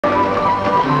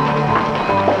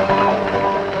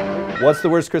What's the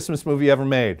worst Christmas movie ever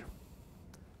made?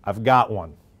 I've got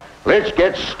one. Let's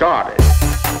get started.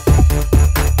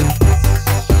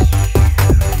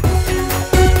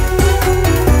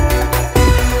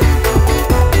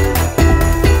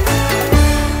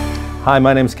 Hi,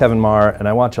 my name's Kevin Maher, and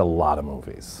I watch a lot of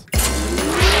movies.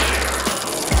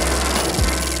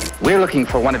 We're looking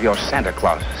for one of your Santa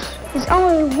Clauses. There's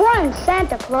only one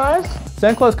Santa Claus.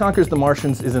 Claus Conquers the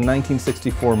Martians is a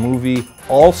 1964 movie,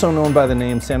 also known by the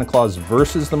name Santa Claus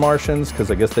versus the Martians, because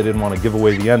I guess they didn't want to give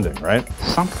away the ending, right?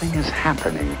 Something is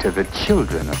happening to the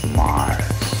children of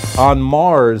Mars. On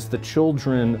Mars, the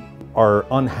children are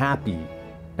unhappy,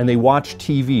 and they watch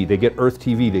TV. They get Earth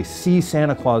TV. They see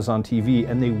Santa Claus on TV,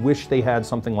 and they wish they had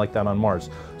something like that on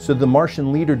Mars. So the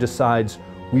Martian leader decides,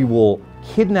 we will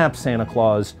kidnap Santa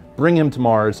Claus, bring him to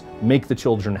Mars, make the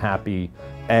children happy,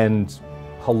 and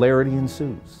hilarity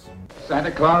ensues.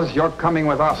 Santa Claus, you're coming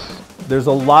with us. There's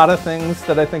a lot of things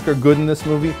that I think are good in this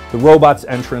movie. The robot's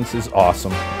entrance is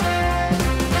awesome.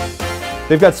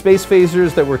 They've got space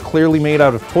phasers that were clearly made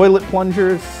out of toilet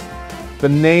plungers. The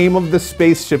name of the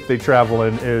spaceship they travel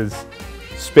in is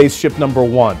Spaceship Number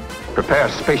 1. Prepare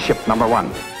Spaceship Number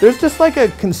 1. There's just like a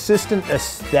consistent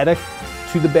aesthetic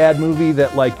to the bad movie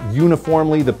that, like,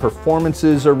 uniformly the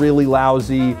performances are really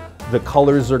lousy, the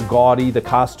colors are gaudy, the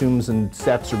costumes and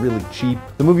sets are really cheap.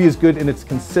 The movie is good in its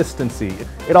consistency.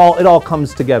 It all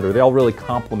comes together. They all really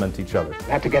complement each other. We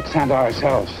have to get Santa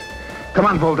ourselves. Come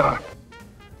on, Bulldog.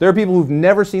 There are people who've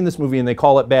never seen this movie and they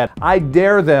call it bad. I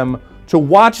dare them to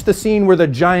watch the scene where the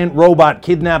giant robot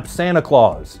kidnaps Santa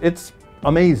Claus. It's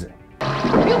amazing. You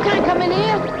can't come in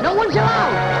here. No one's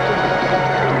allowed.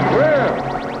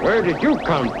 Where did you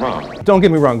come from? Don't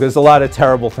get me wrong, there's a lot of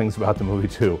terrible things about the movie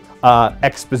too.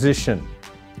 Exposition.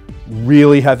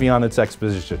 Really heavy on its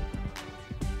exposition.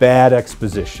 Bad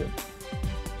exposition.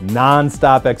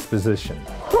 Non-stop exposition.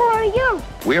 Who are you?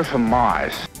 We're from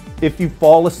Mars. If you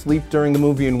fall asleep during the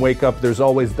movie and wake up, there's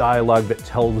always dialogue that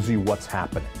tells you what's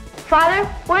happening. Father,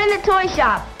 we're in the toy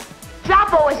shop.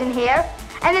 Droppo isn't here,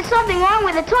 and there's something wrong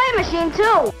with the toy machine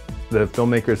too. The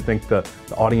filmmakers think the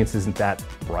audience isn't that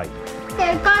bright.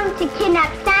 They're going to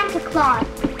kidnap Santa Claus,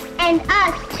 and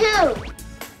us too.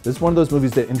 This is one of those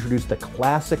movies that introduced the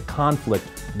classic conflict,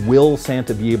 will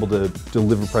Santa be able to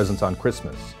deliver presents on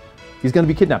Christmas? He's going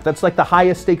to be kidnapped. That's like the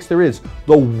highest stakes there is.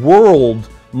 The world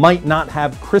might not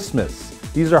have Christmas.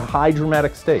 These are high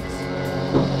dramatic stakes.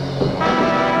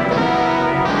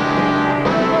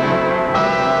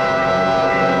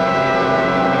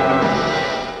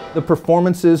 The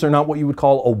performances are not what you would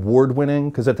call award-winning,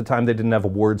 because at the time they didn't have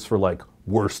awards for, like,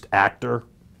 worst actor.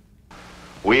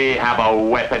 We have a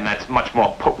weapon that's much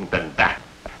more potent than that.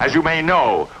 As you may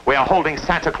know, we are holding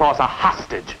Santa Claus a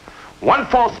hostage. One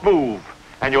false move,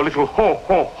 and your little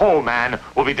ho-ho-ho man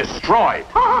will be destroyed.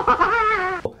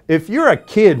 If you're a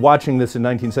kid watching this in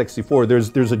 1964, there's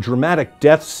a dramatic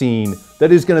death scene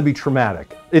that is going to be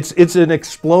traumatic. It's an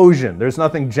explosion. There's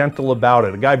nothing gentle about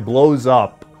it. A guy blows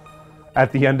up at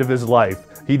the end of his life.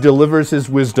 He delivers his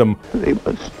wisdom. They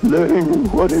must learn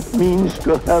what it means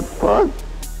to have fun.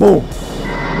 Boom.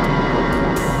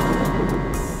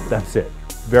 That's it.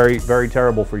 Very, very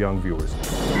terrible for young viewers.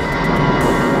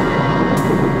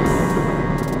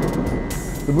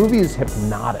 The movie is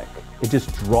hypnotic. It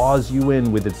just draws you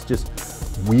in with its just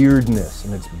weirdness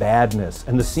and its badness.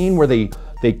 And the scene where they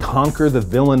conquer the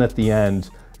villain at the end,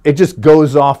 it just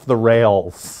goes off the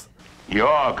rails.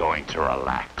 You're going to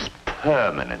relax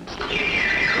permanently.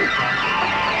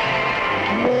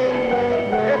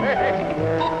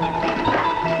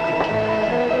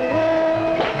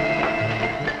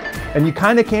 And you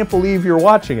kind of can't believe you're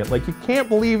watching it. Like, you can't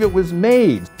believe it was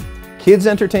made. Kids'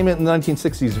 entertainment in the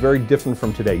 1960s is very different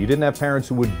from today. You didn't have parents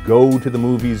who would go to the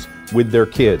movies with their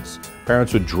kids.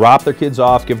 Parents would drop their kids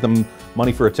off, give them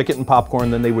money for a ticket and popcorn,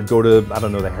 then they would go to, I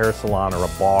don't know, the hair salon or a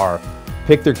bar,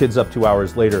 pick their kids up 2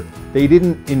 hours later. They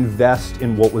didn't invest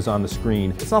in what was on the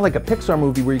screen. It's not like a Pixar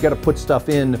movie where you got to put stuff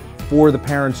in for the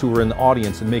parents who are in the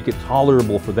audience and make it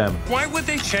tolerable for them. Why would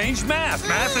they change math?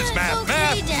 Math is math.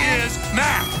 Math is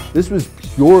math. This was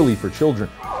purely for children.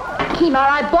 Kemar,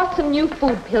 I bought some new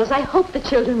food pills. I hope the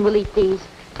children will eat these.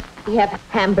 We have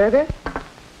hamburger,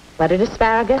 buttered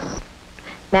asparagus,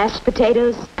 mashed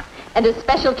potatoes, and a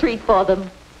special treat for them.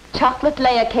 Chocolate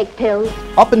layer cake pills.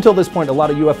 Up until this point, a lot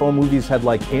of UFO movies had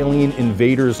like alien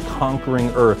invaders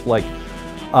conquering Earth, like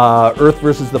Earth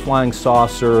versus the Flying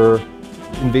Saucer,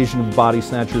 Invasion of the Body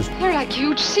Snatchers. They're like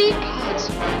huge sea pods.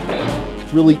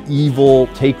 Really evil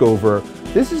takeover.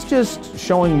 This is just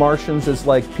showing Martians as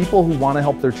like people who want to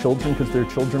help their children because their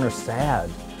children are sad.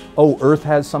 oh, Earth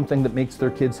has something that makes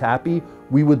their kids happy,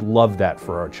 we would love that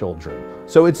for our children.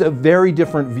 So it's a very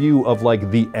different view of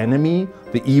like the enemy,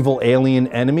 the evil alien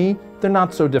enemy. They're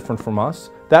not so different from us.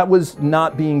 That was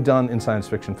not being done in science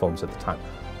fiction films at the time.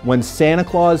 When Santa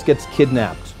Claus gets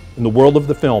kidnapped in the world of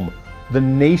the film, the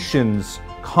nations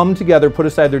come together, put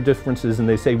aside their differences, and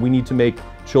they say, we need to make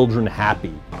children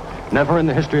happy. Never in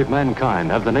the history of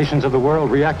mankind have the nations of the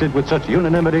world reacted with such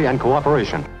unanimity and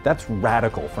cooperation. That's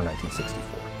radical for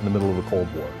 1964, in the middle of the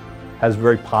Cold War. Has a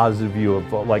very positive view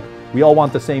of like, we all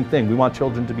want the same thing. We want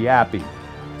children to be happy.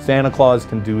 Santa Claus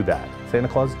can do that. Santa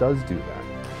Claus does do that.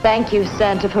 Thank you,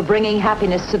 Santa, for bringing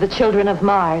happiness to the children of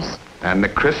Mars. And the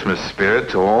Christmas spirit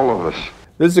to all of us.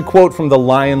 This is a quote from The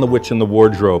Lion, the Witch, and the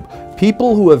Wardrobe.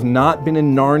 People who have not been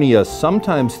in Narnia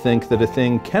sometimes think that a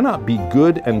thing cannot be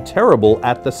good and terrible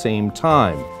at the same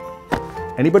time.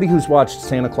 Anybody who's watched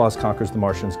Santa Claus Conquers the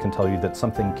Martians can tell you that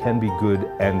something can be good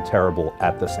and terrible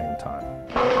at the same time.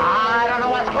 I don't know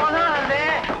what's going on in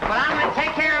there, but I'm going to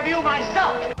take care of you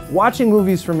myself. Watching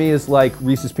movies for me is like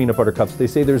Reese's Peanut Butter Cups. They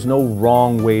say there's no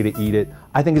wrong way to eat it.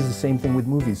 I think it's the same thing with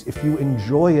movies. If you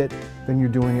enjoy it, then you're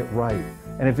doing it right.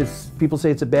 And if people say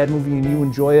it's a bad movie and you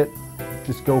enjoy it,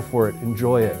 just go for it,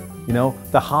 enjoy it. You know,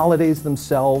 the holidays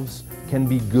themselves can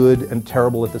be good and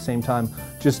terrible at the same time.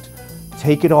 Just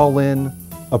take it all in,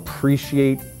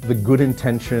 appreciate the good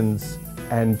intentions,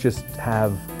 and just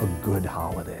have a good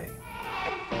holiday.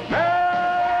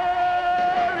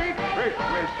 Merry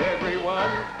Christmas, everyone.